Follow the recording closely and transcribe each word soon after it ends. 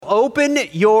open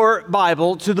your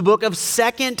Bible to the book of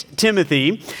 2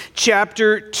 Timothy,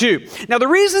 chapter 2. Now, the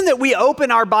reason that we open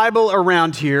our Bible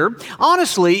around here,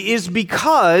 honestly, is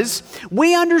because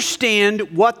we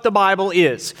understand what the Bible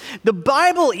is. The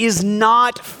Bible is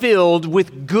not filled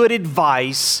with good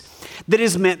advice that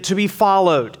is meant to be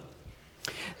followed.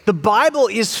 The Bible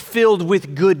is filled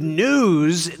with good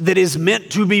news that is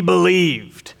meant to be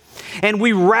believed. And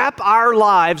we wrap our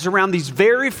lives around these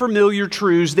very familiar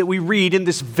truths that we read in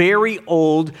this very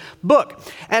old book.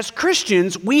 As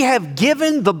Christians, we have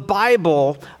given the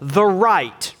Bible the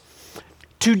right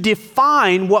to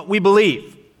define what we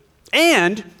believe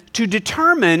and to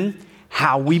determine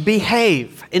how we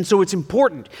behave. And so it's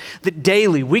important that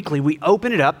daily, weekly, we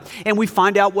open it up and we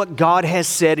find out what God has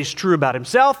said is true about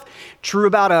himself, true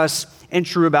about us, and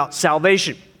true about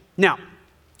salvation. Now,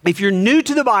 if you're new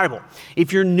to the Bible,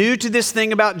 if you're new to this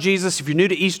thing about Jesus, if you're new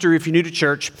to Easter, if you're new to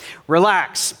church,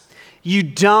 relax. You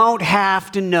don't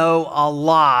have to know a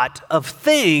lot of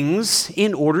things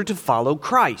in order to follow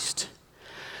Christ.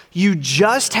 You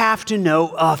just have to know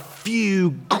a few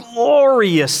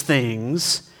glorious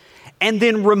things and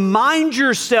then remind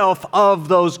yourself of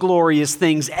those glorious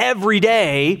things every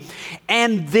day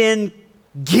and then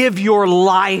give your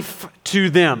life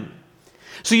to them.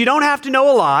 So you don't have to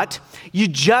know a lot. You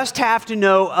just have to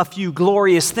know a few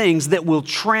glorious things that will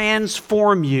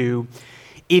transform you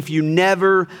if you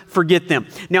never forget them.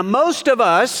 Now, most of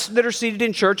us that are seated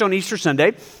in church on Easter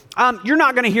Sunday, you're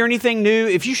not going to hear anything new.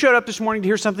 If you showed up this morning to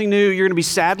hear something new, you're going to be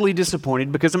sadly disappointed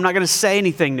because I'm not going to say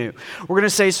anything new. We're going to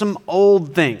say some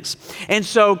old things. And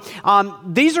so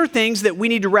these are things that we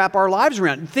need to wrap our lives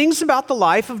around. Things about the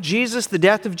life of Jesus, the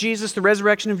death of Jesus, the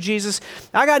resurrection of Jesus.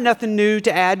 I got nothing new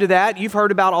to add to that. You've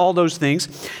heard about all those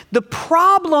things. The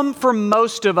problem for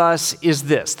most of us is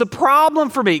this. The problem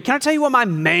for me, can I tell you what my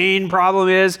main problem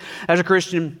is as a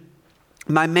Christian?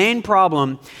 My main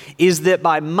problem is that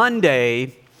by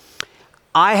Monday,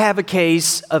 I have a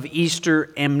case of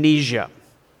Easter amnesia.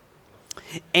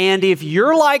 And if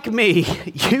you're like me,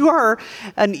 you are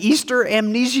an Easter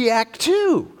amnesiac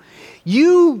too.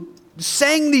 You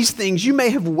sang these things. You may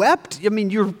have wept. I mean,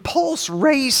 your pulse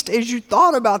raced as you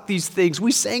thought about these things.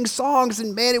 We sang songs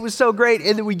and man, it was so great.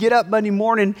 And then we get up Monday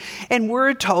morning and we're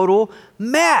a total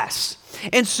mess.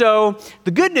 And so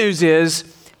the good news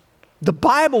is the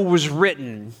Bible was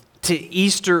written to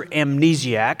Easter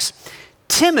amnesiacs.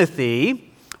 Timothy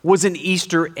was an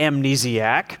Easter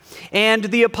amnesiac, and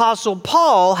the Apostle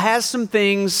Paul has some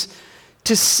things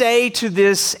to say to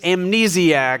this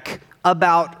amnesiac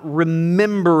about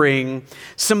remembering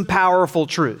some powerful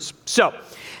truths. So,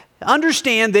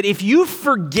 understand that if you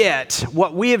forget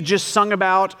what we have just sung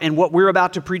about and what we're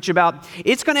about to preach about,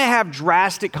 it's going to have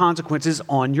drastic consequences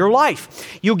on your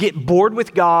life. You'll get bored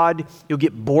with God. You'll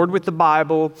get bored with the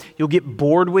Bible. You'll get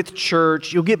bored with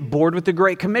church. You'll get bored with the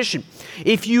Great Commission.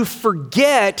 If you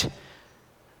forget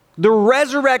the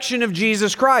resurrection of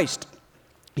Jesus Christ,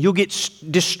 you'll get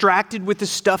distracted with the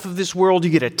stuff of this world.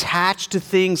 You get attached to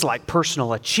things like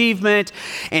personal achievement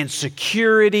and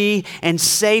security and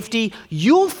safety.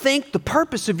 You'll think the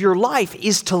purpose of your life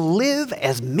is to live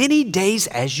as many days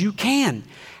as you can.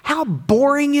 How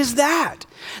boring is that?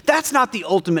 That's not the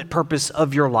ultimate purpose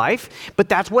of your life, but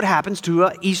that's what happens to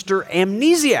an Easter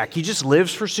amnesiac. He just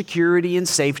lives for security and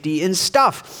safety and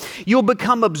stuff. You'll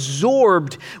become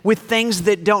absorbed with things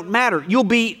that don't matter. You'll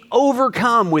be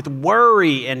overcome with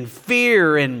worry and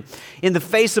fear, and in the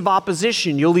face of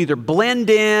opposition, you'll either blend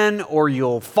in or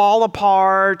you'll fall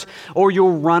apart or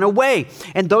you'll run away.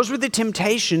 And those were the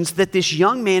temptations that this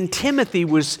young man, Timothy,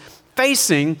 was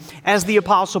facing as the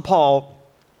Apostle Paul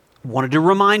wanted to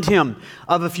remind him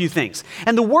of a few things.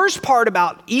 And the worst part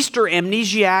about Easter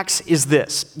amnesiacs is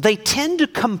this. They tend to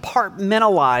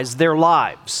compartmentalize their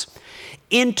lives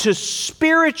into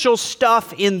spiritual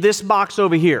stuff in this box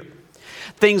over here.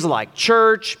 Things like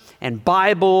church and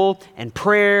Bible and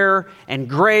prayer and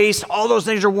grace, all those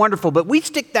things are wonderful, but we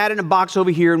stick that in a box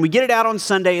over here and we get it out on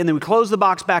Sunday and then we close the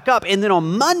box back up, and then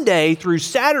on Monday through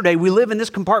Saturday we live in this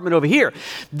compartment over here.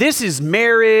 This is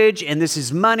marriage, and this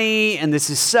is money, and this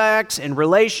is sex and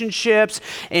relationships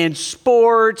and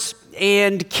sports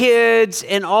and kids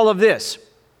and all of this.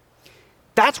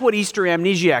 That's what Easter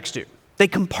amnesiacs do. They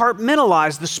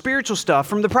compartmentalize the spiritual stuff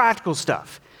from the practical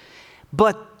stuff.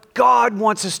 But God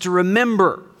wants us to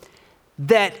remember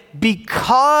that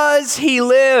because He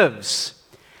lives,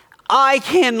 I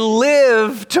can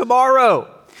live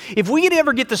tomorrow. If we could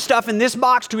ever get the stuff in this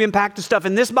box to impact the stuff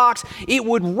in this box, it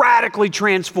would radically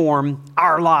transform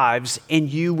our lives, and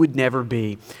you would never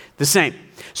be the same.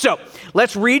 So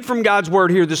let's read from God's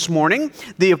Word here this morning.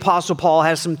 The Apostle Paul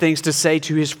has some things to say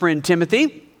to his friend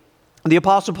Timothy. The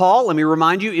Apostle Paul, let me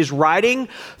remind you, is writing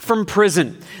from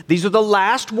prison. These are the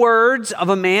last words of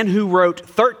a man who wrote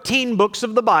 13 books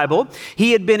of the Bible.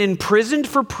 He had been imprisoned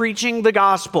for preaching the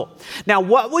gospel. Now,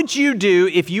 what would you do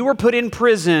if you were put in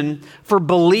prison for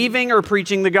believing or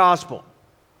preaching the gospel?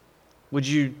 Would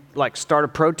you start a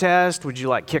protest? Would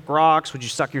you kick rocks? Would you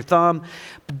suck your thumb?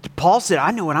 Paul said,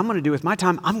 I know what I'm going to do with my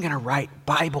time. I'm going to write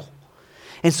Bible.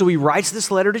 And so he writes this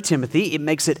letter to Timothy. It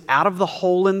makes it out of the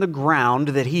hole in the ground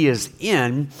that he is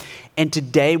in. And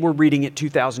today we're reading it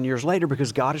 2,000 years later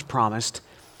because God has promised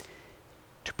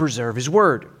to preserve his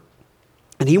word.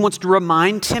 And he wants to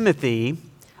remind Timothy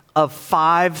of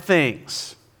 5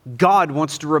 things. God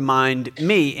wants to remind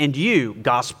me and you,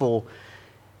 gospel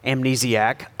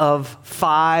amnesiac, of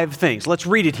 5 things. Let's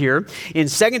read it here in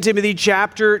 2 Timothy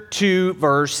chapter 2,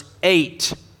 verse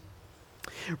 8.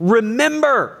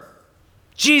 Remember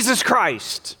Jesus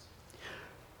Christ,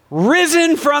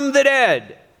 risen from the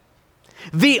dead,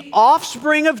 the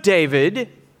offspring of David,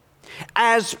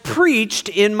 as preached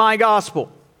in my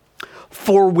gospel,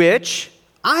 for which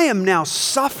I am now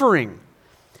suffering,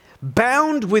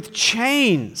 bound with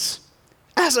chains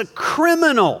as a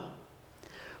criminal.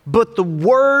 But the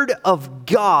word of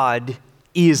God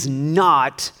is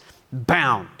not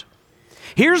bound.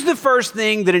 Here's the first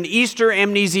thing that an Easter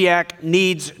amnesiac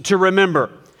needs to remember.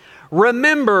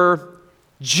 Remember,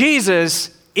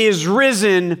 Jesus is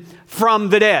risen from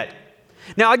the dead.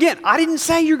 Now, again, I didn't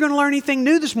say you're going to learn anything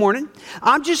new this morning.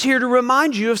 I'm just here to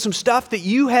remind you of some stuff that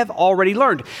you have already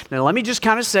learned. Now, let me just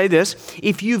kind of say this.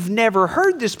 If you've never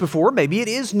heard this before, maybe it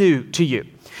is new to you.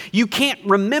 You can't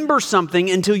remember something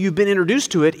until you've been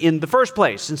introduced to it in the first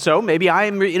place. And so maybe I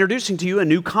am introducing to you a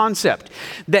new concept,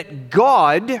 that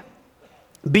God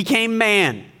became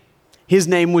man. His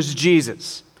name was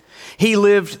Jesus. He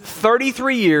lived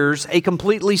 33 years, a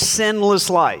completely sinless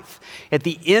life. At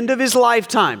the end of his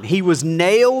lifetime, he was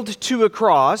nailed to a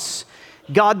cross.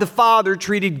 God the Father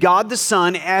treated God the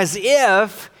Son as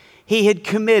if he had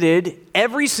committed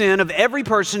every sin of every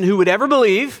person who would ever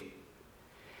believe,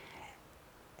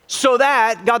 so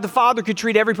that God the Father could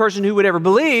treat every person who would ever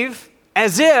believe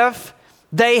as if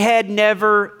they had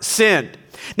never sinned.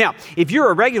 Now, if you're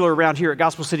a regular around here at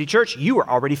Gospel City Church, you are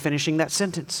already finishing that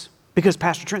sentence, because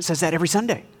Pastor Trent says that every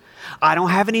Sunday. I don't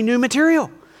have any new material.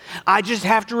 I just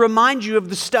have to remind you of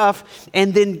the stuff,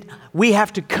 and then we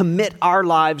have to commit our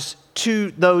lives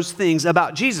to those things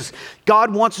about Jesus.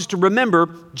 God wants us to remember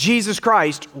Jesus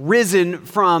Christ risen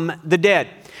from the dead.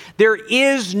 There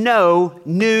is no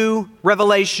new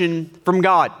revelation from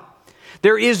God.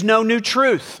 There is no new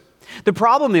truth. The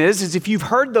problem is if you've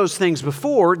heard those things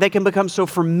before, they can become so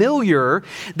familiar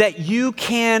that you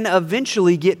can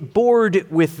eventually get bored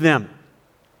with them.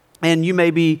 And you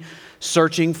may be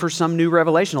searching for some new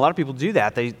revelation. A lot of people do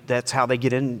that. That's how they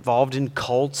get involved in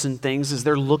cults and things, is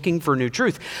they're looking for new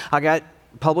truth. I got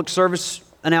public service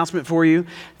announcement for you.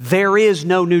 There is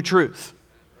no new truth.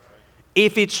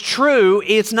 If it's true,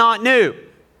 it's not new.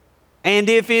 And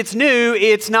if it's new,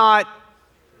 it's not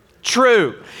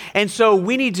true. And so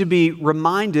we need to be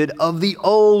reminded of the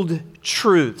old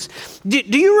truths. Do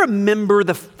you remember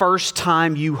the first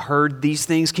time you heard these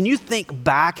things? Can you think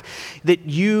back that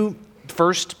you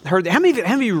first heard? How many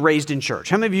of you raised in church?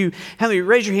 How many of you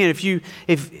raise your hand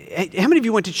how many of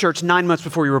you went to church 9 months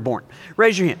before you were born?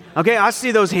 Raise your hand. Okay, I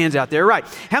see those hands out there. Right.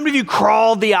 How many of you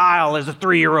crawled the aisle as a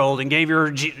 3-year-old and gave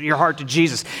your heart to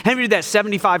Jesus? How many of you did that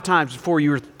 75 times before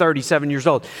you were 37 years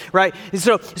old? Right. And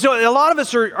so a lot of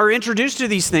us are introduced to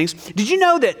these things. Did you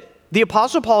know that the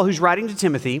Apostle Paul, who's writing to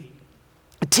Timothy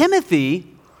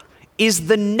is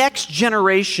the next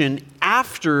generation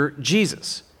after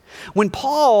Jesus? When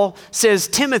Paul says,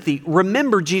 Timothy,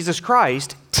 remember Jesus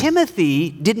Christ, Timothy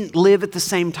didn't live at the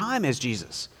same time as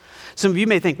Jesus. Some of you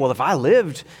may think, well, if I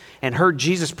lived and heard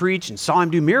Jesus preach and saw him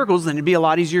do miracles, then it'd be a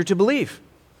lot easier to believe.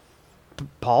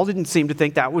 Paul didn't seem to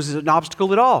think that was an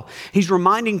obstacle at all. He's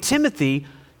reminding Timothy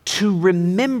to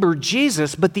remember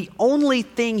Jesus, but the only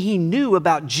thing he knew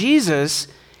about Jesus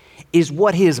is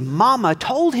what his mama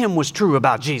told him was true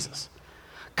about Jesus,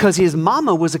 because his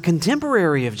mama was a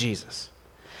contemporary of Jesus.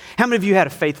 How many of you had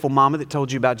a faithful mama that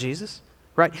told you about Jesus?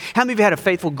 Right? How many of you had a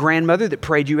faithful grandmother that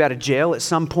prayed you out of jail at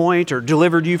some point or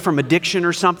delivered you from addiction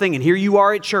or something, and here you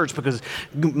are at church because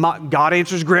God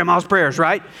answers grandma's prayers,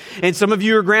 right? And some of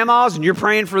you are grandmas and you're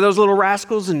praying for those little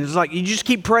rascals, and it's like you just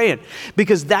keep praying,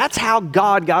 because that's how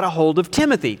God got a hold of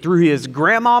Timothy, through his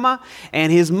grandmama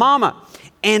and his mama.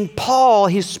 And Paul,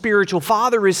 his spiritual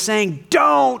father, is saying,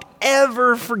 don't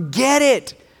ever forget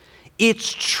it.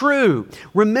 It's true.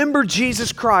 Remember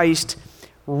Jesus Christ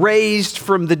raised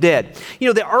from the dead. You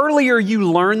know, the earlier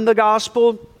you learn the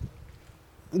gospel,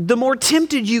 the more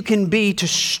tempted you can be to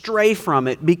stray from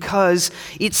it because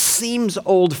it seems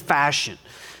old-fashioned.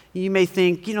 You may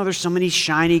think, there's so many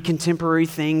shiny contemporary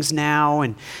things now,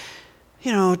 and,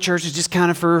 church is just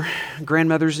kind of for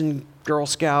grandmothers and Girl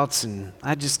Scouts, and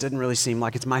that just doesn't really seem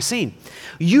like it's my scene.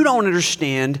 You don't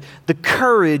understand the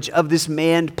courage of this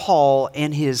man, Paul,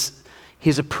 and his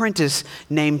apprentice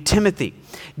named Timothy.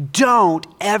 Don't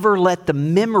ever let the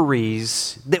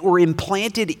memories that were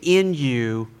implanted in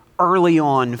you early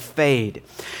on fade.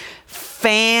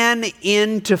 Fan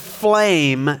into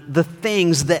flame the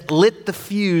things that lit the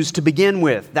fuse to begin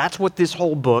with. That's what this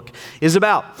whole book is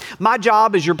about. My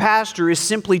job as your pastor is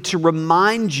simply to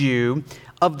remind you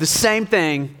of the same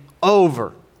thing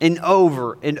over and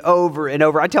over and over and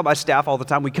over. I tell my staff all the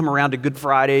time, we come around to Good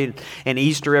Friday and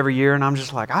Easter every year, and I'm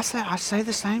just like, I say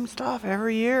the same stuff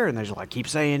every year. And they're just like, keep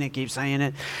saying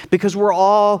it, because we're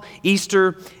all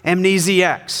Easter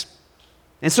amnesiacs.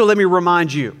 And so let me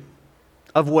remind you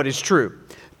of what is true.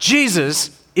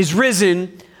 Jesus is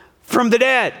risen from the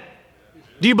dead.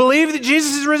 Do you believe that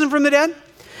Jesus is risen from the dead?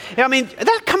 I mean,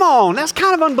 come on, that's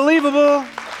kind of unbelievable.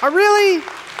 Really?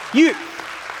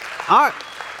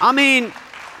 I mean,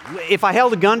 if I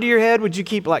held a gun to your head, would you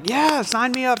keep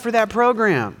sign me up for that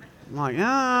program? I'm like,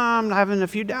 I'm having a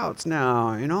few doubts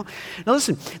now, Now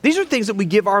listen, these are things that we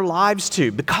give our lives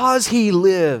to. Because he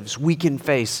lives, we can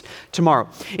face tomorrow.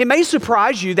 It may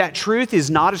surprise you that truth is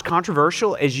not as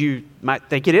controversial as you might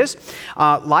think it is.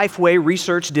 Lifeway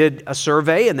Research did a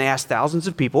survey, and they asked thousands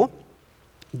of people,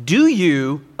 do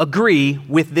you agree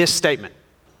with this statement?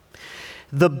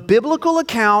 The biblical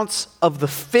accounts of the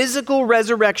physical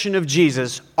resurrection of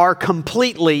Jesus are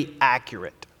completely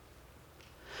accurate.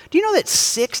 Do you know that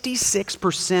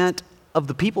 66% of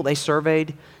the people they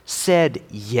surveyed said,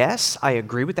 yes, I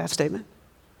agree with that statement?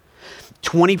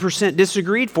 20%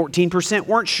 disagreed, 14%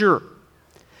 weren't sure.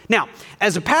 Now,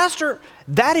 as a pastor,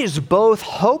 that is both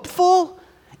hopeful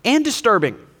and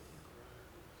disturbing.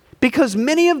 Because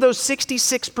many of those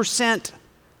 66%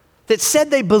 that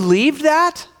said they believed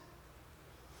that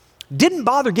didn't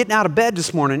bother getting out of bed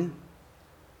this morning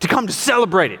to come to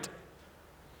celebrate it.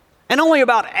 And only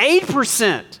about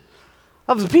 8%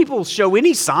 of the people show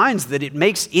any signs that it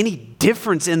makes any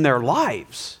difference in their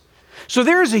lives. So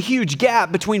there is a huge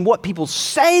gap between what people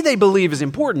say they believe is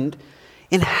important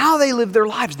and how they live their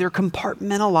lives. They're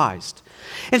compartmentalized.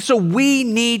 And so we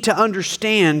need to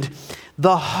understand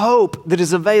the hope that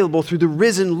is available through the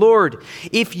risen Lord.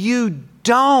 If you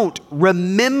don't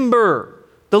remember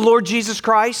the Lord Jesus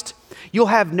Christ, you'll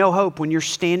have no hope when you're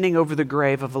standing over the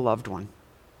grave of a loved one.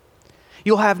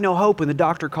 You'll have no hope when the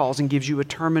doctor calls and gives you a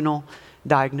terminal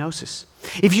diagnosis.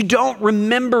 If you don't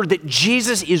remember that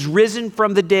Jesus is risen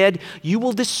from the dead, you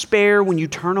will despair when you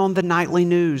turn on the nightly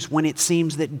news when it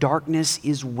seems that darkness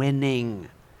is winning.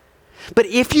 But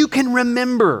if you can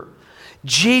remember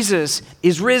Jesus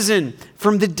is risen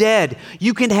from the dead,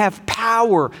 you can have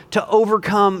power to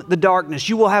overcome the darkness.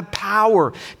 You will have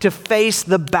power to face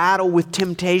the battle with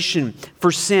temptation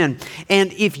for sin.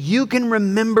 And if you can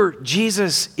remember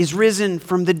Jesus is risen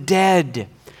from the dead,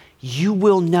 you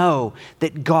will know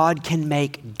that God can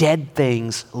make dead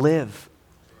things live.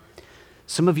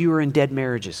 Some of you are in dead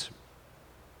marriages.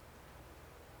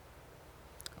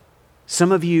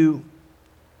 Some of you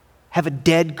have a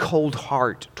dead, cold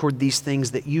heart toward these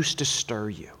things that used to stir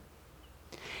you.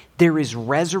 There is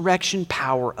resurrection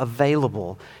power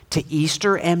available to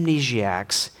Easter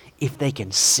amnesiacs if they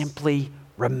can simply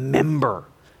remember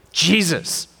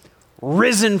Jesus,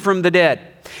 risen from the dead.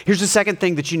 Here's the second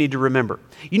thing that you need to remember.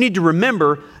 You need to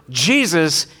remember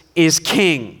Jesus is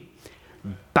King.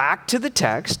 Back to the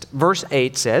text, verse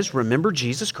 8 says, remember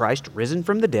Jesus Christ, risen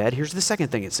from the dead. Here's the second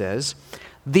thing it says,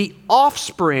 the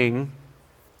offspring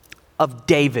of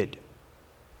David.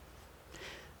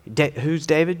 Who's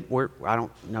David? I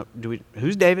don't know.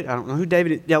 Who's David? I don't know who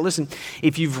David is. Now listen,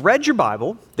 if you've read your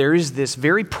Bible, there is this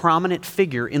very prominent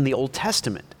figure in the Old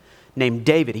Testament named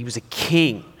David. He was a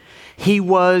king. He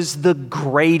was the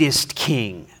greatest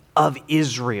king of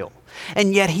Israel.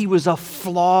 And yet he was a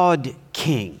flawed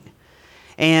king.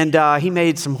 And he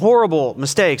made some horrible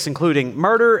mistakes, including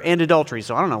murder and adultery.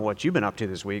 So I don't know what you've been up to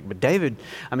this week, but David,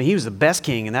 he was the best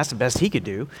king, and that's the best he could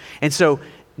do. And so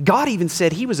God even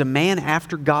said he was a man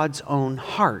after God's own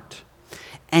heart.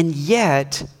 And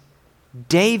yet,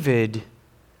 David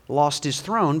lost his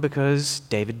throne because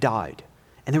David died.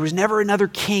 And there was never another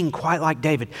king quite like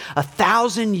David.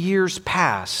 1,000 years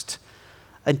passed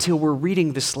until we're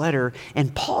reading this letter.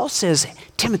 And Paul says,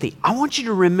 Timothy, I want you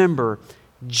to remember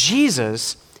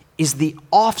Jesus is the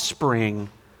offspring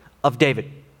of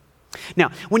David. Now,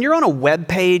 when you're on a web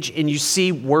page and you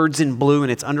see words in blue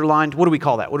and it's underlined, what do we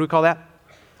call that? What do we call that?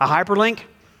 A hyperlink?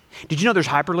 Did you know there's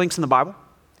hyperlinks in the Bible?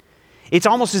 It's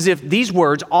almost as if these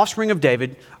words, offspring of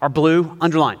David, are blue,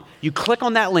 underlined. You click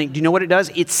on that link, do you know what it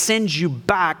does? It sends you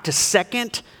back to 2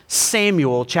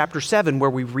 Samuel chapter 7, where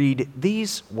we read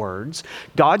these words.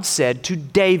 God said to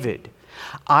David,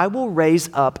 I will raise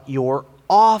up your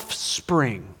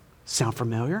offspring. Sound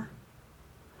familiar?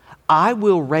 I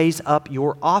will raise up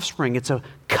your offspring. It's a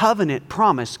covenant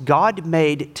promise God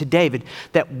made to David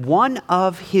that one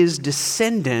of his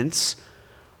descendants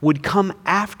would come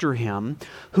after him,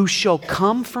 who shall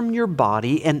come from your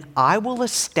body, and I will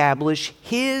establish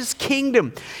his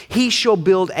kingdom. He shall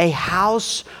build a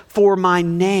house for my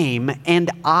name,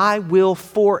 and I will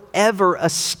forever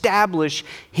establish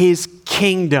his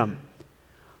kingdom.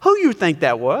 Who you think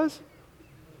that was?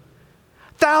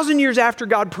 1,000 years after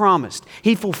God promised,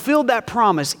 he fulfilled that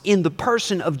promise in the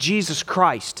person of Jesus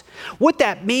Christ. What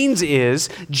that means is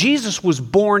Jesus was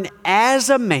born as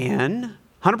a man,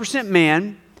 100%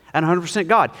 man, and 100%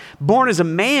 God. Born as a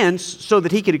man so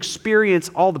that he could experience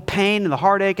all the pain and the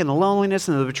heartache and the loneliness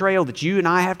and the betrayal that you and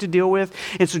I have to deal with.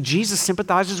 And so Jesus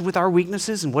sympathizes with our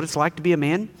weaknesses and what it's like to be a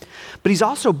man. But he's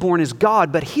also born as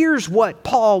God. But here's what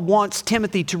Paul wants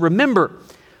Timothy to remember.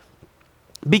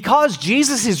 Because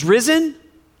Jesus is risen,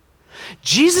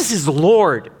 Jesus is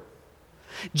Lord.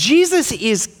 Jesus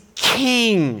is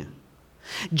King.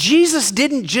 Jesus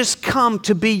didn't just come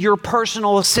to be your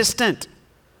personal assistant.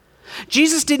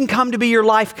 Jesus didn't come to be your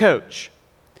life coach.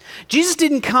 Jesus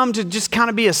didn't come to just kind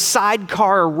of be a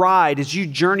sidecar ride as you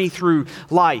journey through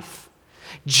life.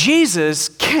 Jesus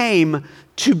came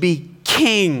to be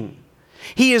King.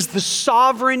 He is the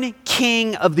sovereign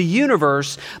King of the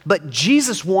universe, but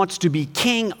Jesus wants to be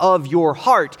King of your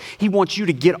heart. He wants you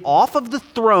to get off of the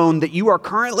throne that you are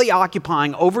currently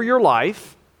occupying over your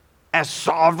life as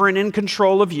sovereign in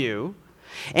control of you,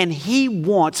 and he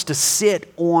wants to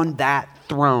sit on that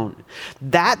throne.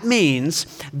 That means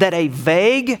that a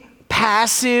vague,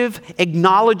 passive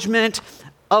acknowledgement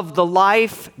of the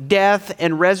life, death,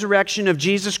 and resurrection of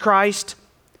Jesus Christ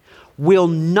will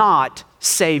not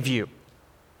save you.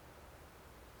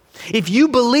 If you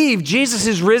believe Jesus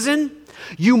is risen,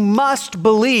 you must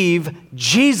believe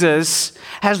Jesus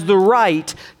has the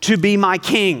right to be my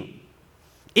King.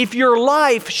 If your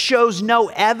life shows no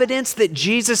evidence that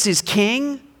Jesus is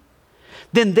King,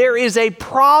 then there is a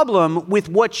problem with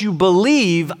what you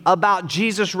believe about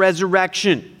Jesus'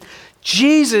 resurrection.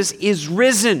 Jesus is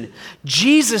risen.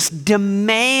 Jesus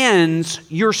demands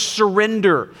your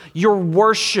surrender, your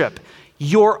worship,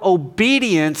 your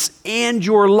obedience, and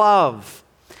your love.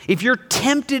 If you're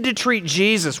tempted to treat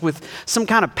Jesus with some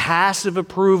kind of passive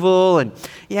approval and,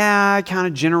 yeah, I kind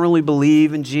of generally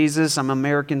believe in Jesus, I'm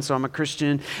American, so I'm a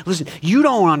Christian. Listen, you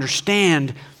don't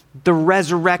understand the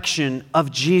resurrection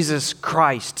of Jesus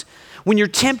Christ. When you're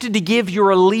tempted to give your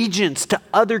allegiance to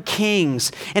other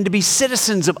kings and to be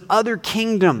citizens of other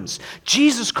kingdoms,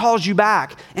 Jesus calls you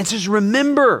back and says,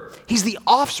 remember, he's the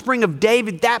offspring of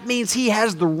David. That means he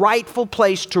has the rightful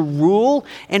place to rule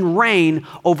and reign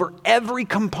over every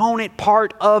component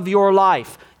part of your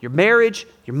life. Your marriage,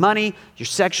 your money, your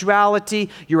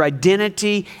sexuality, your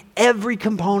identity, every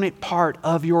component part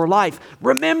of your life.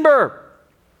 Remember,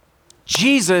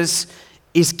 Jesus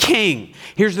is King.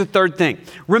 Here's the third thing.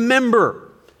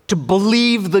 Remember to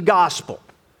believe the gospel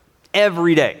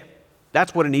every day.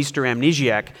 That's what an Easter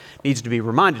amnesiac needs to be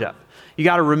reminded of. You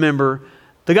got to remember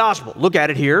the gospel. Look at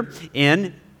it here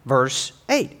in verse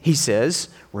 8. He says,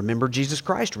 remember Jesus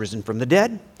Christ, risen from the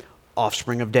dead,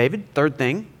 offspring of David. Third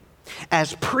thing,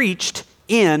 as preached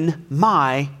in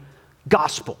my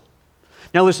gospel.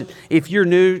 Now listen, if you're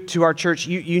new to our church,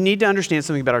 you need to understand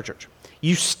something about our church.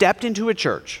 You stepped into a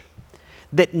church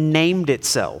that named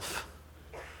itself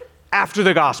after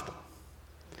the gospel.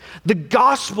 The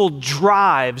gospel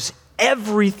drives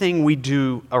everything we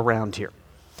do around here.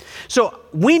 So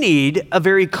we need a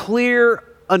very clear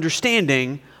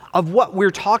understanding of what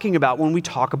we're talking about when we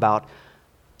talk about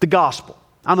the gospel.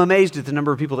 I'm amazed at the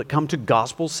number of people that come to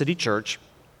Gospel City Church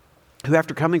who,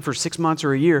 after coming for 6 months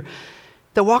or a year,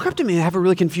 they'll walk up to me and have a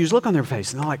really confused look on their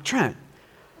face. And they're like, Trent,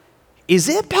 is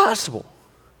it possible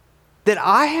that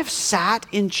I have sat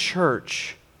in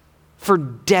church for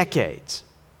decades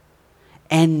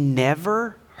and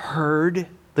never heard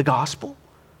the gospel?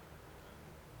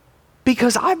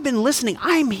 Because I've been listening,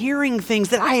 I'm hearing things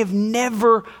that I have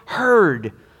never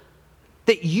heard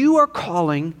that you are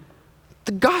calling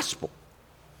the gospel.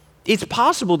 It's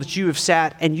possible that you have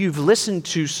sat and you've listened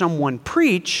to someone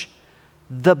preach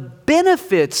the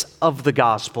benefits of the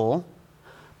gospel,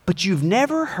 but you've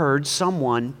never heard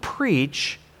someone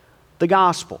preach the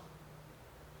gospel.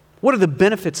 What are the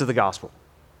benefits of the gospel?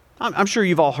 I'm sure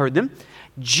you've all heard them.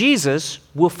 Jesus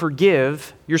will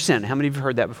forgive your sin. How many of you have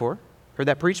heard that before? Heard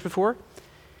that preached before?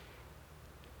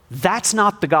 That's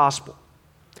not the gospel.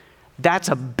 That's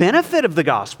a benefit of the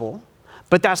gospel,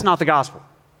 but that's not the gospel.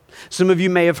 Some of you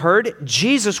may have heard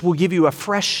Jesus will give you a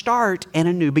fresh start and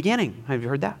a new beginning. Have you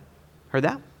heard that? Heard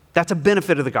that? That's a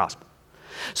benefit of the gospel.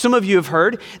 Some of you have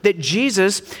heard that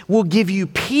Jesus will give you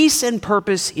peace and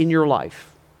purpose in your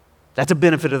life. That's a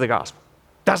benefit of the gospel.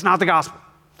 That's not the gospel.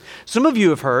 Some of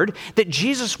you have heard that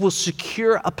Jesus will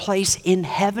secure a place in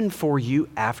heaven for you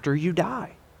after you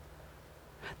die.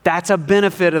 That's a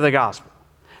benefit of the gospel.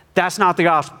 That's not the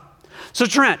gospel. So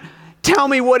Trent, tell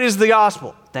me, what is the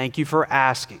gospel? Thank you for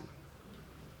asking.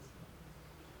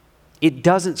 It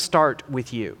doesn't start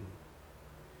with you.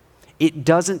 It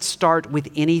doesn't start with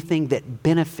anything that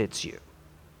benefits you.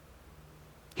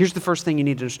 Here's the first thing you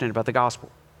need to understand about the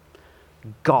gospel.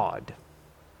 God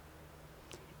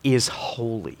is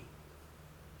holy.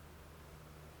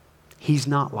 He's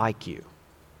not like you.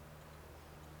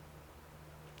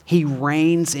 He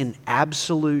reigns in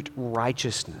absolute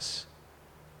righteousness.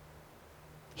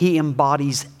 He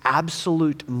embodies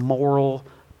absolute moral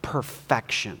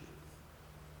perfection.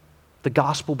 The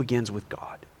gospel begins with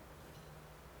God.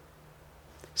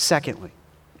 Secondly,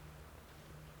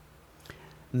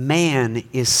 man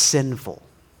is sinful.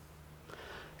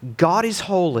 God is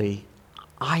holy.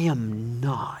 I am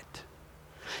not.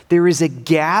 There is a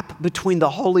gap between the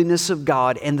holiness of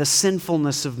God and the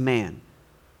sinfulness of man.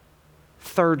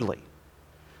 Thirdly,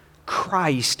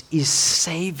 Christ is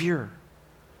Savior.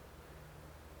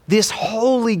 This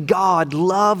holy God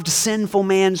loved sinful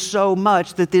man so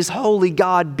much that this holy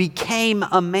God became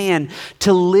a man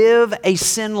to live a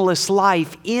sinless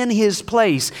life in his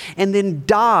place and then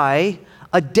die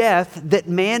a death that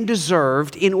man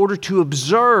deserved in order to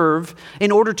absorb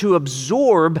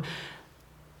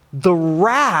the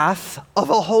wrath of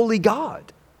a holy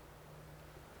God.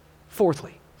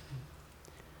 Fourthly,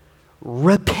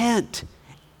 repent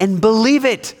and believe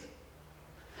it.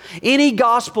 Any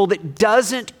gospel that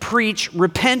doesn't preach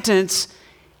repentance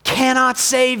cannot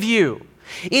save you.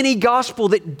 Any gospel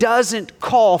that doesn't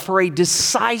call for a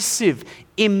decisive,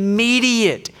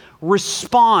 immediate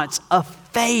response of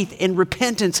faith and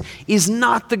repentance is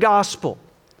not the gospel.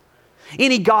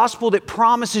 Any gospel that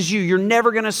promises you're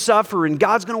never going to suffer and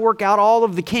God's going to work out all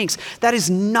of the kinks, that is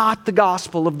not the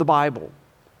gospel of the Bible.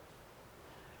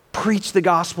 Preach the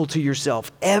gospel to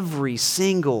yourself every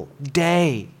single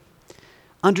day.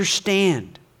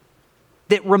 Understand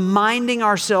that reminding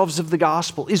ourselves of the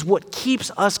gospel is what keeps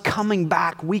us coming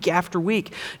back week after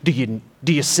week. Do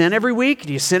you sin every week?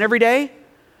 Do you sin every day?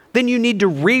 Then you need to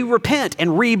re-repent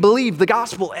and re-believe the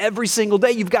gospel every single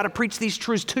day. You've got to preach these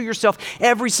truths to yourself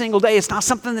every single day. It's not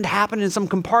something that happened in some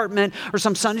compartment or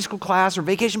some Sunday school class or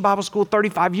vacation Bible school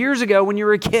 35 years ago when you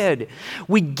were a kid.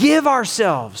 We give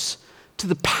ourselves to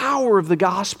the power of the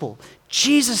gospel.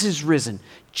 Jesus is risen.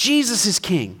 Jesus is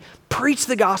King. Preach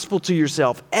the gospel to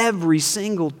yourself every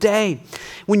single day.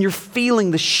 When you're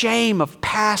feeling the shame of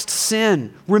past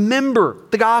sin, remember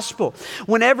the gospel.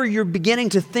 Whenever you're beginning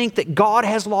to think that God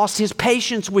has lost his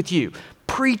patience with you,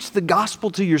 preach the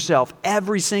gospel to yourself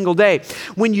every single day.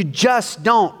 When you just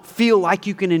don't feel like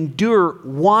you can endure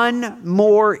one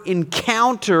more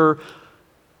encounter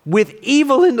with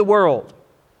evil in the world,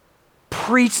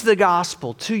 preach the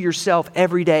gospel to yourself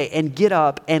every day and get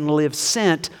up and live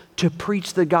sent to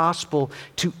preach the gospel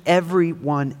to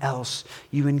everyone else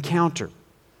you encounter.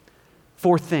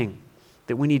 Fourth thing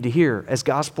that we need to hear as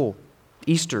gospel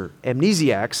Easter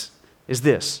amnesiacs is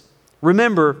this.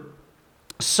 Remember,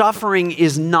 suffering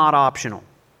is not optional,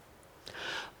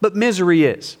 but misery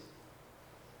is.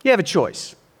 You have a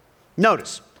choice.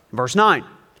 Notice, verse 9,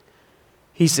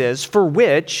 he says, "For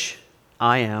which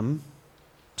I am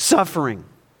suffering,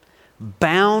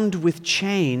 bound with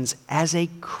chains as a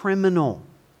criminal."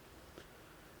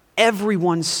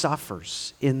 Everyone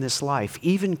suffers in this life,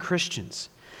 even Christians.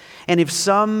 And if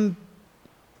some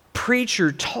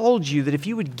preacher told you that if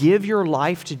you would give your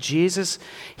life to Jesus,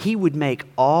 he would make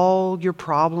all your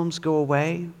problems go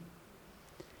away,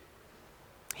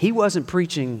 he wasn't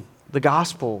preaching the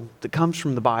gospel that comes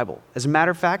from the Bible. As a matter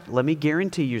of fact, let me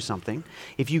guarantee you something.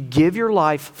 If you give your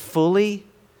life fully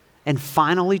and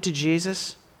finally to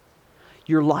Jesus,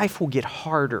 your life will get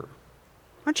harder.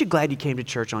 Aren't you glad you came to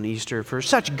church on Easter for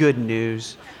such good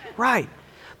news? Right.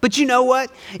 But you know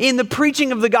what? In the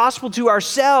preaching of the gospel to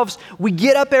ourselves, we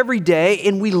get up every day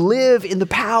and we live in the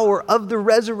power of the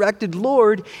resurrected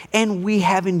Lord, and we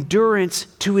have endurance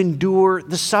to endure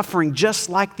the suffering, just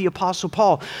like the Apostle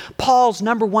Paul. Paul's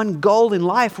number one goal in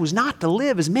life was not to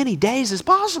live as many days as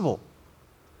possible,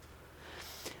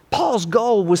 Paul's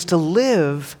goal was to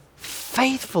live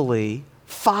faithfully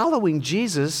following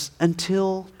Jesus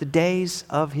until the days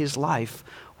of his life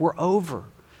were over.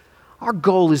 Our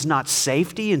goal is not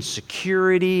safety and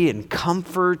security and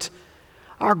comfort.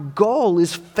 Our goal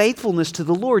is faithfulness to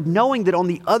the Lord, knowing that on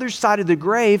the other side of the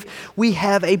grave, we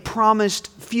have a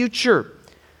promised future.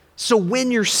 So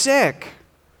when you're sick,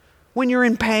 when you're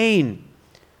in pain,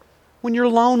 when you're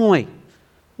lonely,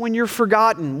 when you're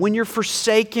forgotten, when you're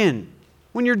forsaken,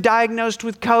 when you're diagnosed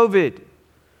with COVID,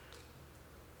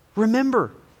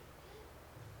 remember,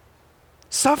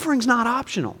 suffering's not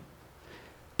optional,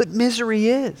 but misery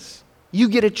is. You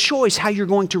get a choice how you're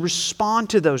going to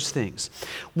respond to those things.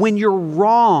 When you're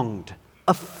wronged,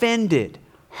 offended,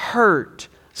 hurt,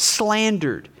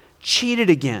 slandered, cheated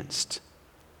against,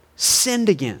 sinned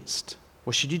against,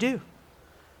 what should you do?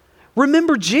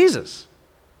 Remember Jesus.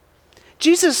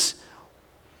 Jesus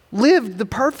lived the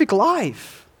perfect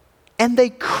life, and they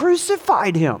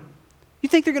crucified him. You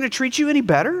think they're going to treat you any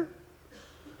better?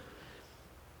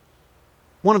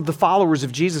 One of the followers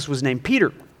of Jesus was named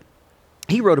Peter.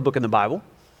 He wrote a book in the Bible,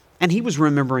 and he was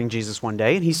remembering Jesus one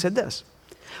day, and he said this: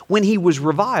 when he was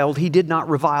reviled, he did not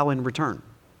revile in return.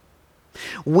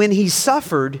 When he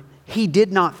suffered, he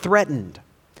did not threaten,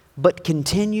 but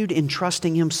continued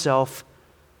entrusting himself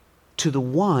to the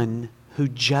one who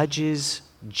judges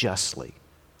justly.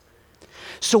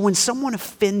 So when someone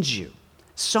offends you,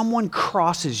 someone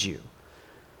crosses you,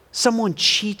 someone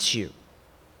cheats you,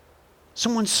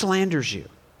 someone slanders you,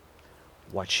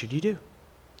 what should you do?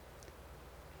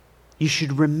 You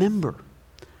should remember,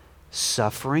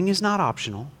 suffering is not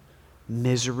optional,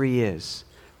 misery is.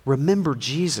 Remember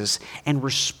Jesus and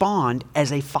respond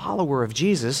as a follower of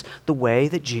Jesus the way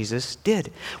that Jesus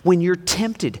did. When you're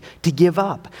tempted to give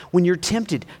up, when you're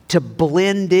tempted to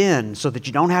blend in so that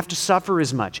you don't have to suffer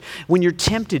as much, when you're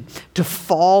tempted to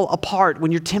fall apart,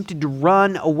 when you're tempted to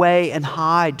run away and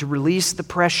hide to release the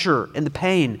pressure and the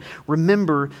pain,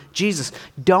 remember Jesus.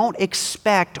 Don't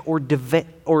expect or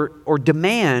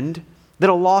demand that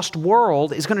a lost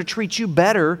world is going to treat you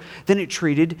better than it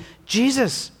treated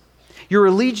Jesus. Your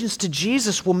allegiance to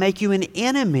Jesus will make you an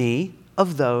enemy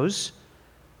of those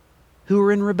who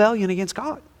are in rebellion against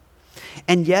God.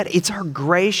 And yet, it's our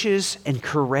gracious and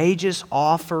courageous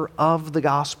offer of the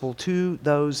gospel to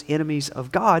those enemies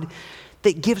of God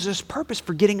that gives us purpose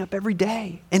for getting up every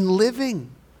day and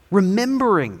living,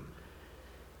 remembering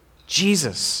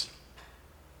Jesus.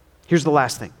 Here's the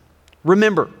last thing.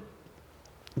 Remember,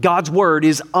 God's word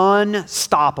is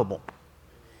unstoppable.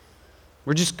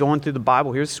 We're just going through the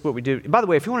Bible here. This is what we do. By the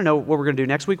way, if you want to know what we're going to do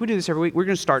next week, we do this every week. We're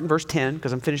going to start in verse 10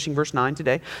 because I'm finishing verse 9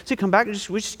 today. So you come back and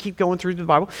we just keep going through the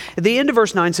Bible. At the end of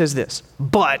verse 9 says this: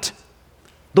 but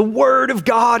the word of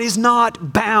God is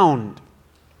not bound.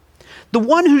 The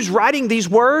one who's writing these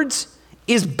words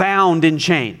is bound in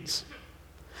chains.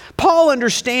 Paul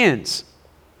understands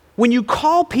when you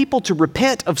call people to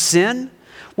repent of sin,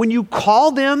 when you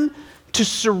call them to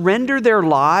surrender their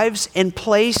lives and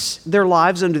place their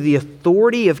lives under the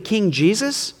authority of King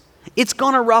Jesus, it's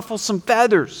going to ruffle some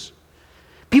feathers.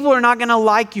 People are not going to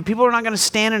like you. People are not going to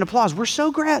stand and applause. We're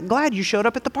so glad you showed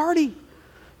up at the party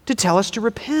to tell us to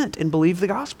repent and believe the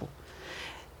gospel.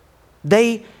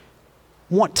 They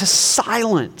want to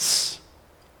silence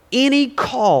any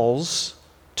calls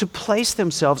to place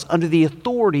themselves under the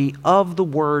authority of the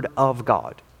Word of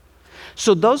God.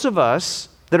 So those of us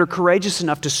that are courageous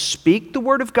enough to speak the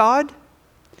word of God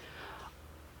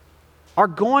are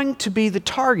going to be the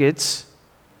targets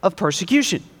of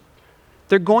persecution.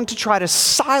 They're going to try to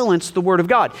silence the word of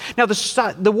God. Now,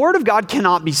 the word of God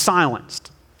cannot be silenced.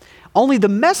 Only the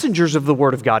messengers of the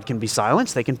word of God can be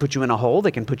silenced. They can put you in a hole. They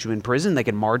can put you in prison. They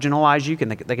can marginalize you.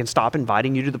 They can stop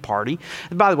inviting you to the party.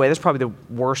 And by the way, that's probably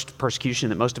the worst persecution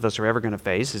that most of us are ever going to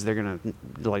face, is they're going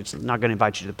to not going to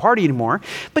invite you to the party anymore.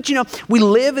 But, we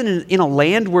live in a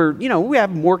land where, we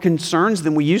have more concerns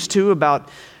than we used to about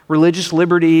religious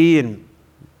liberty and,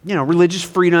 religious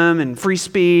freedom and free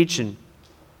speech, and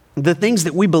the things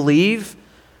that we believe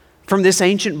from this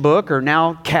ancient book are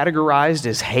now categorized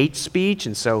as hate speech.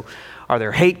 And so are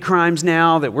there hate crimes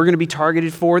now that we're going to be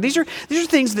targeted for? These are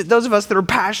things that those of us that are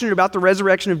passionate about the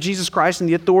resurrection of Jesus Christ and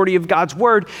the authority of God's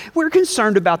word, we're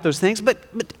concerned about those things. But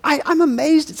I'm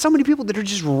amazed at so many people that are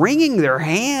just wringing their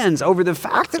hands over the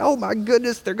fact that, oh my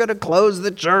goodness, they're going to close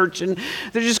the church and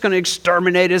they're just going to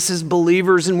exterminate us as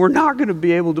believers and we're not going to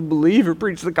be able to believe or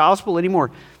preach the gospel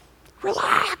anymore.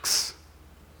 Relax.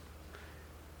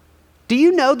 Do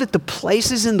you know that the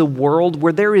places in the world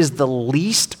where there is the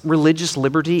least religious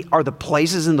liberty are the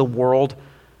places in the world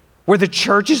where the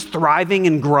church is thriving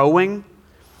and growing?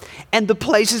 And the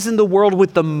places in the world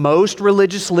with the most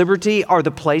religious liberty are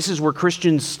the places where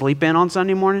Christians sleep in on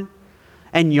Sunday morning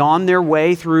and yawn their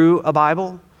way through a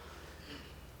Bible.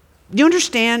 Do you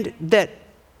understand that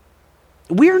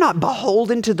we are not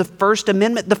beholden to the First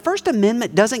Amendment? The First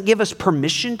Amendment doesn't give us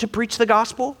permission to preach the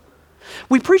gospel.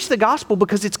 We preach the gospel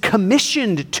because it's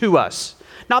commissioned to us,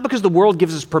 not because the world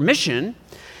gives us permission.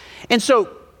 And so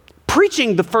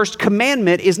preaching the first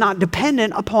commandment is not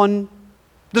dependent upon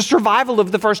the survival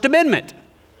of the First Amendment.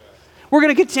 We're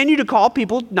going to continue to call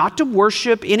people not to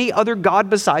worship any other God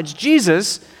besides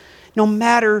Jesus, no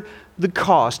matter the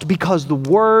cost, because the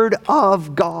Word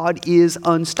of God is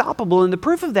unstoppable. And the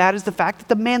proof of that is the fact that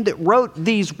the man that wrote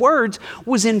these words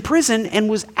was in prison and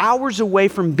was hours away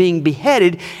from being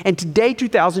beheaded. And today,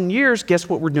 2,000 years, guess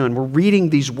what we're doing? We're reading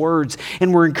these words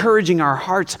and we're encouraging our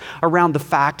hearts around the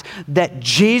fact that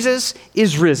Jesus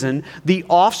is risen, the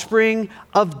offspring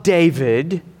of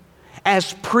David,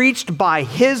 as preached by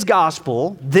his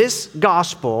gospel, this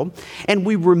gospel, and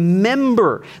we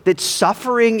remember that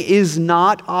suffering is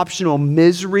not optional,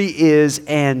 misery is,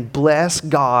 and bless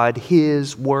God,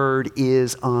 his word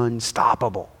is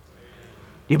unstoppable.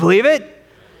 Do you believe it? Do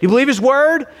you believe his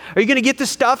word? Are you going to get the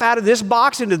stuff out of this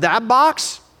box into that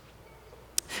box?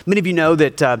 Many of you know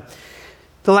that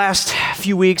the last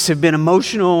few weeks have been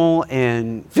emotional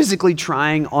and physically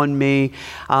trying on me.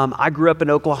 I grew up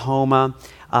in Oklahoma.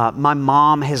 My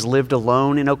mom has lived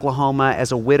alone in Oklahoma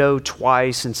as a widow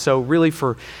twice. And so really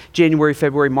for January,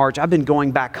 February, March, I've been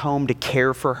going back home to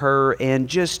care for her. And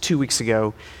just 2 weeks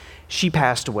ago, she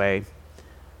passed away.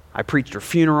 I preached her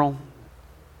funeral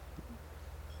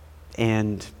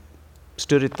and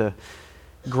stood at the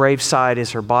graveside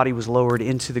as her body was lowered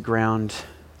into the ground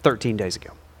 13 days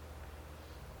ago.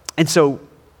 And so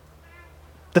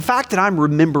the fact that I'm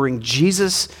remembering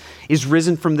Jesus is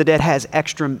risen from the dead has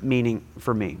extra meaning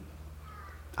for me.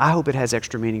 I hope it has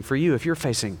extra meaning for you if you're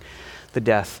facing the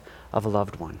death of a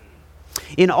loved one.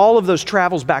 In all of those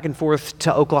travels back and forth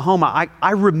to Oklahoma,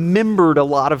 I remembered a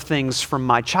lot of things from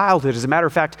my childhood. As a matter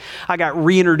of fact, I got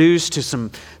reintroduced to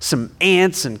some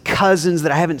aunts and cousins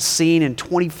that I haven't seen in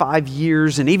 25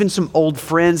 years, and even some old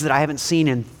friends that I haven't seen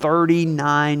in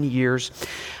 39 years.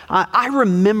 I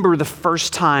remember the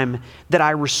first time that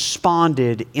I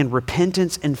responded in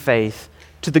repentance and faith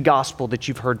to the gospel that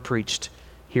you've heard preached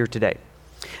here today.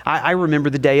 I remember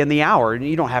the day and the hour.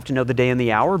 You don't have to know the day and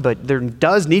the hour, but there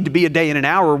does need to be a day and an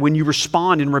hour when you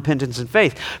respond in repentance and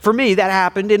faith. For me, that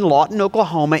happened in Lawton,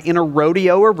 Oklahoma, in a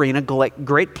rodeo arena,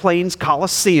 Great Plains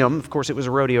Coliseum. Of course, it was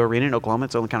a rodeo arena in Oklahoma.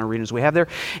 It's the only kind of arenas we have there.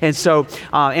 And so,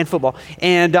 and football.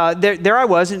 And there I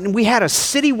was, and we had a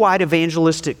citywide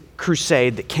evangelistic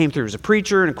crusade that came through. It was a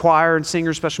preacher and a choir and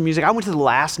singer, special music. I went to the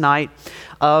last night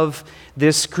of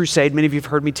this crusade. Many of you have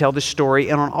heard me tell this story.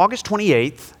 And on August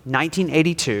 28th,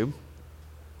 1982,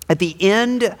 at the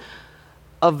end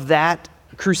of that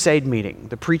crusade meeting,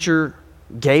 the preacher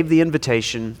gave the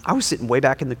invitation. I was sitting way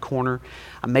back in the corner.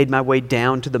 I made my way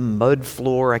down to the mud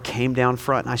floor. I came down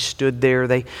front and I stood there.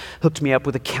 They hooked me up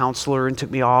with a counselor and took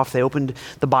me off. They opened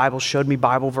the Bible, showed me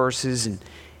Bible verses, and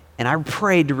I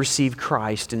prayed to receive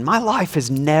Christ. And my life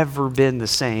has never been the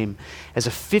same as a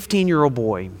 15-year-old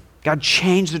boy. God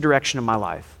changed the direction of my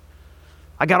life.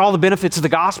 I got all the benefits of the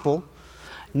gospel.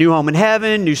 New home in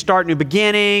heaven, new start, new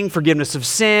beginning, forgiveness of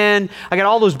sin. I got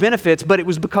all those benefits, but it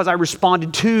was because I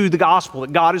responded to the gospel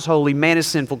that God is holy, man is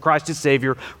sinful, Christ is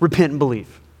Savior, repent and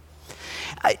believe.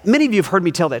 Many of you have heard me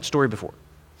tell that story before.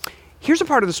 Here's a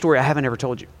part of the story I haven't ever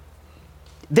told you.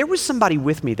 There was somebody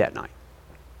with me that night.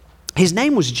 His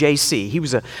name was JC. He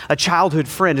was a childhood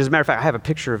friend. As a matter of fact, I have a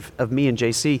picture of me and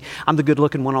JC. I'm the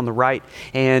good-looking one on the right.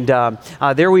 And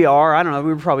there we are. I don't know,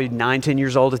 we were probably 9, 10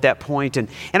 years old at that point. And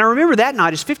I remember that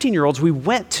night, as 15-year-olds, we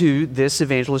went to this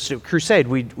evangelistic crusade.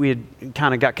 We had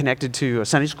kind of got connected to a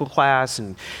Sunday school class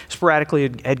and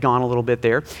sporadically had gone a little bit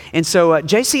there. And so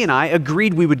JC and I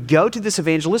agreed we would go to this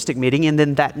evangelistic meeting, and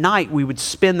then that night we would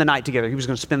spend the night together. He was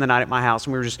going to spend the night at my house,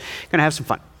 and we were just going to have some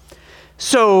fun.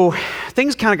 So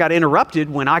things kind of got interrupted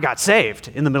when I got saved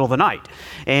in the middle of the night.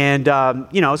 And,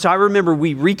 so I remember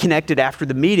we reconnected after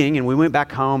the meeting and we went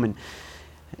back home and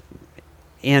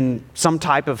in some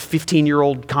type of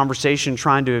 15-year-old conversation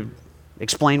trying to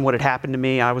explain what had happened to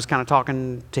me, I was kind of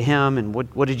talking to him and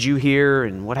what did you hear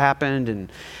and what happened?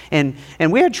 And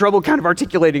we had trouble kind of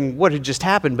articulating what had just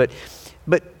happened,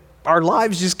 but our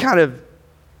lives just kind of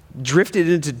drifted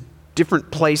into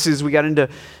different places. We got into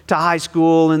high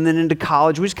school and then into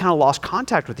college. We just kind of lost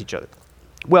contact with each other.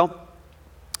 Well,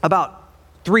 about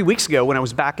 3 weeks ago when I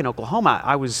was back in Oklahoma,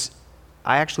 I was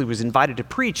I actually was invited to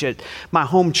preach at my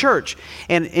home church.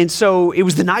 And so it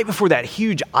was the night before that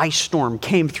huge ice storm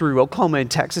came through Oklahoma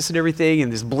and Texas and everything,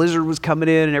 and this blizzard was coming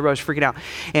in and everybody was freaking out.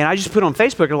 And I just put on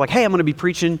Facebook, they're like, hey, I'm going to be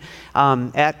preaching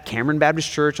at Cameron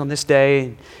Baptist Church on this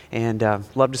day, and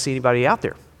love to see anybody out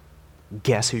there.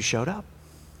 Guess who showed up?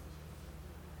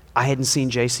 I hadn't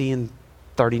seen JC in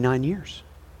 39 years.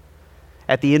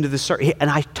 At the end of the service, and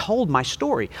I told my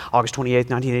story. August 28th,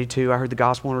 1982, I heard the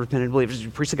gospel and repented and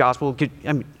believed. Preached the gospel.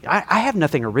 I have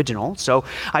nothing original, so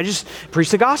I just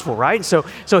preached the gospel, right? So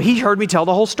he heard me tell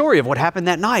the whole story of what happened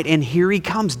that night, and here he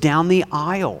comes down the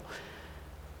aisle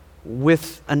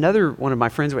with another one of my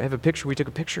friends. We have a picture. We took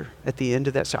a picture at the end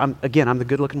of that. So I'm the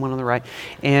good-looking one on the right,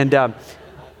 and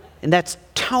that's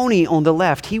Tony on the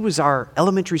left. He was our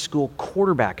elementary school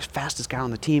quarterback, fastest guy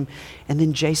on the team. And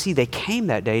then JC, they came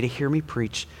that day to hear me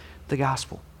preach the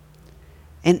gospel.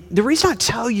 And the reason I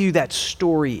tell you that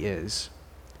story is,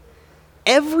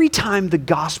 every time the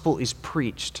gospel is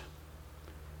preached,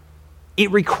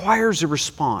 it requires a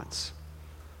response.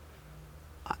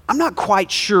 I'm not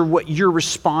quite sure what your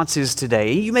response is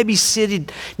today. You may be sitting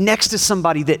next to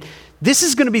somebody that this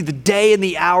is going to be the day and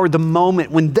the hour, the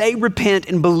moment when they repent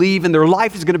and believe and their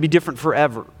life is going to be different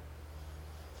forever.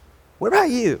 What about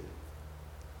you?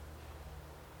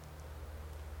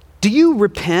 Do you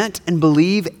repent and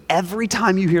believe every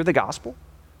time you hear the gospel?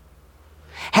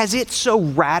 Has it so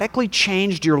radically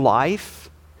changed your life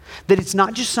that it's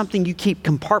not just something you keep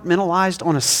compartmentalized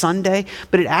on a Sunday,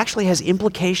 but it actually has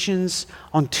implications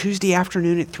on Tuesday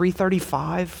afternoon at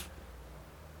 3:35?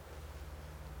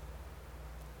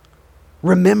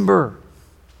 Remember,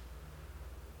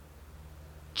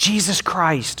 Jesus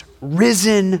Christ,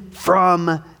 risen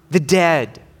from the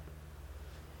dead.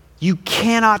 You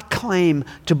cannot claim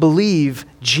to believe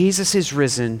Jesus is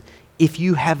risen if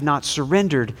you have not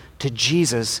surrendered to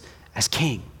Jesus as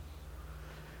King.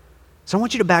 So I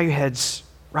want you to bow your heads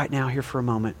right now here for a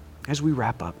moment as we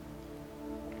wrap up.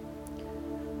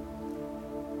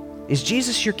 Is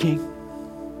Jesus your King?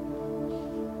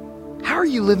 How are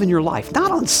you living your life?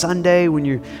 Not on Sunday when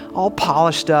you're all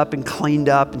polished up and cleaned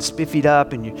up and spiffied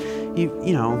up and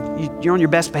you're on your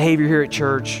best behavior here at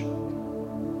church.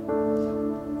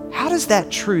 How does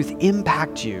that truth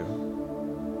impact you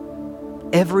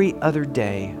every other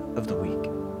day of the week?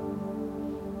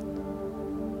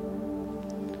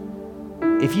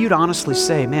 If you'd honestly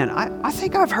say, man, I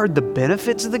think I've heard the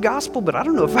benefits of the gospel, but I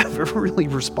don't know if I've ever really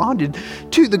responded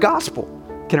to the gospel.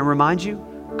 Can I remind you?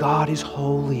 God is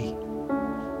holy.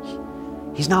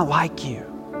 He's not like you.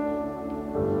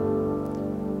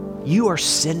 You are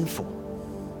sinful.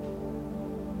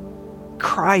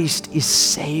 Christ is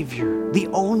Savior, the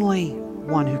only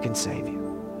one who can save you.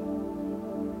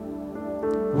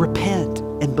 Repent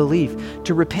and believe.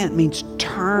 To repent means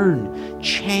turn,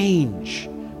 change.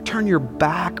 Turn your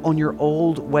back on your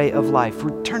old way of life.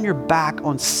 Turn your back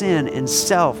on sin and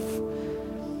self.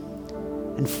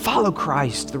 And follow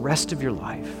Christ the rest of your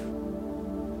life.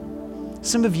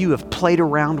 Some of you have played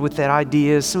around with that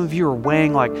idea. Some of you are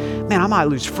weighing like, man, I might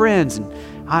lose friends. And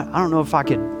I don't know if I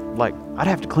could, I'd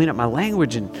have to clean up my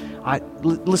language. And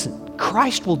listen,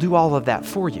 Christ will do all of that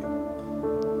for you.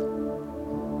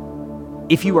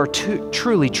 If you are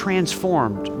truly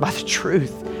transformed by the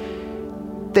truth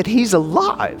that He's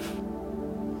alive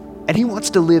and He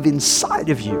wants to live inside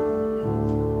of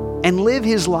you and live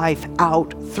His life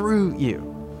out through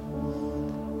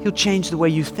you. He'll change the way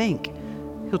you think.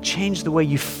 He'll change the way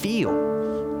you feel,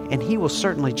 and He will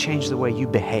certainly change the way you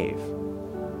behave.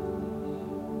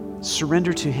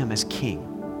 Surrender to Him as King.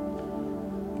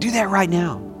 Do that right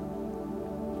now.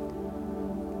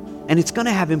 And it's going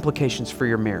to have implications for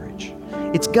your marriage.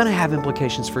 It's going to have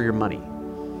implications for your money.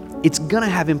 It's going to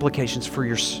have implications for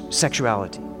your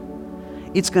sexuality.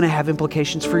 It's going to have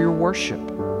implications for your worship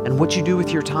and what you do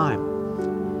with your time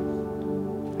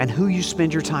and who you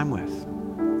spend your time with.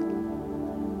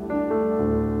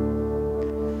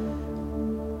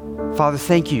 Father,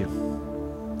 thank you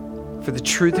for the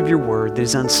truth of your word that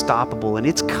is unstoppable, and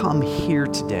it's come here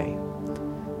today.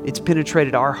 It's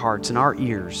penetrated our hearts and our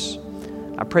ears.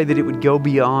 I pray that it would go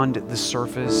beyond the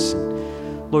surface.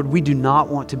 Lord, we do not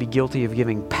want to be guilty of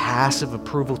giving passive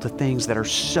approval to things that are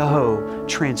so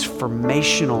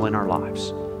transformational in our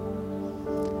lives.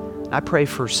 I pray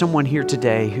for someone here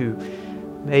today who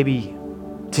maybe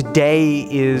today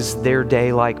is their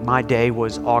day like my day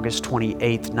was August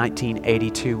 28th,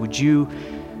 1982. Would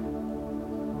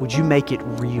you make it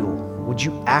real? Would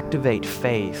you activate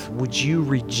faith? Would you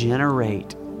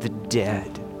regenerate the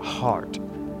dead heart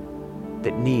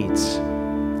that needs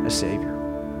a Savior?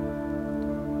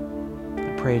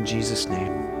 I pray in Jesus'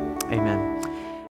 name. Amen.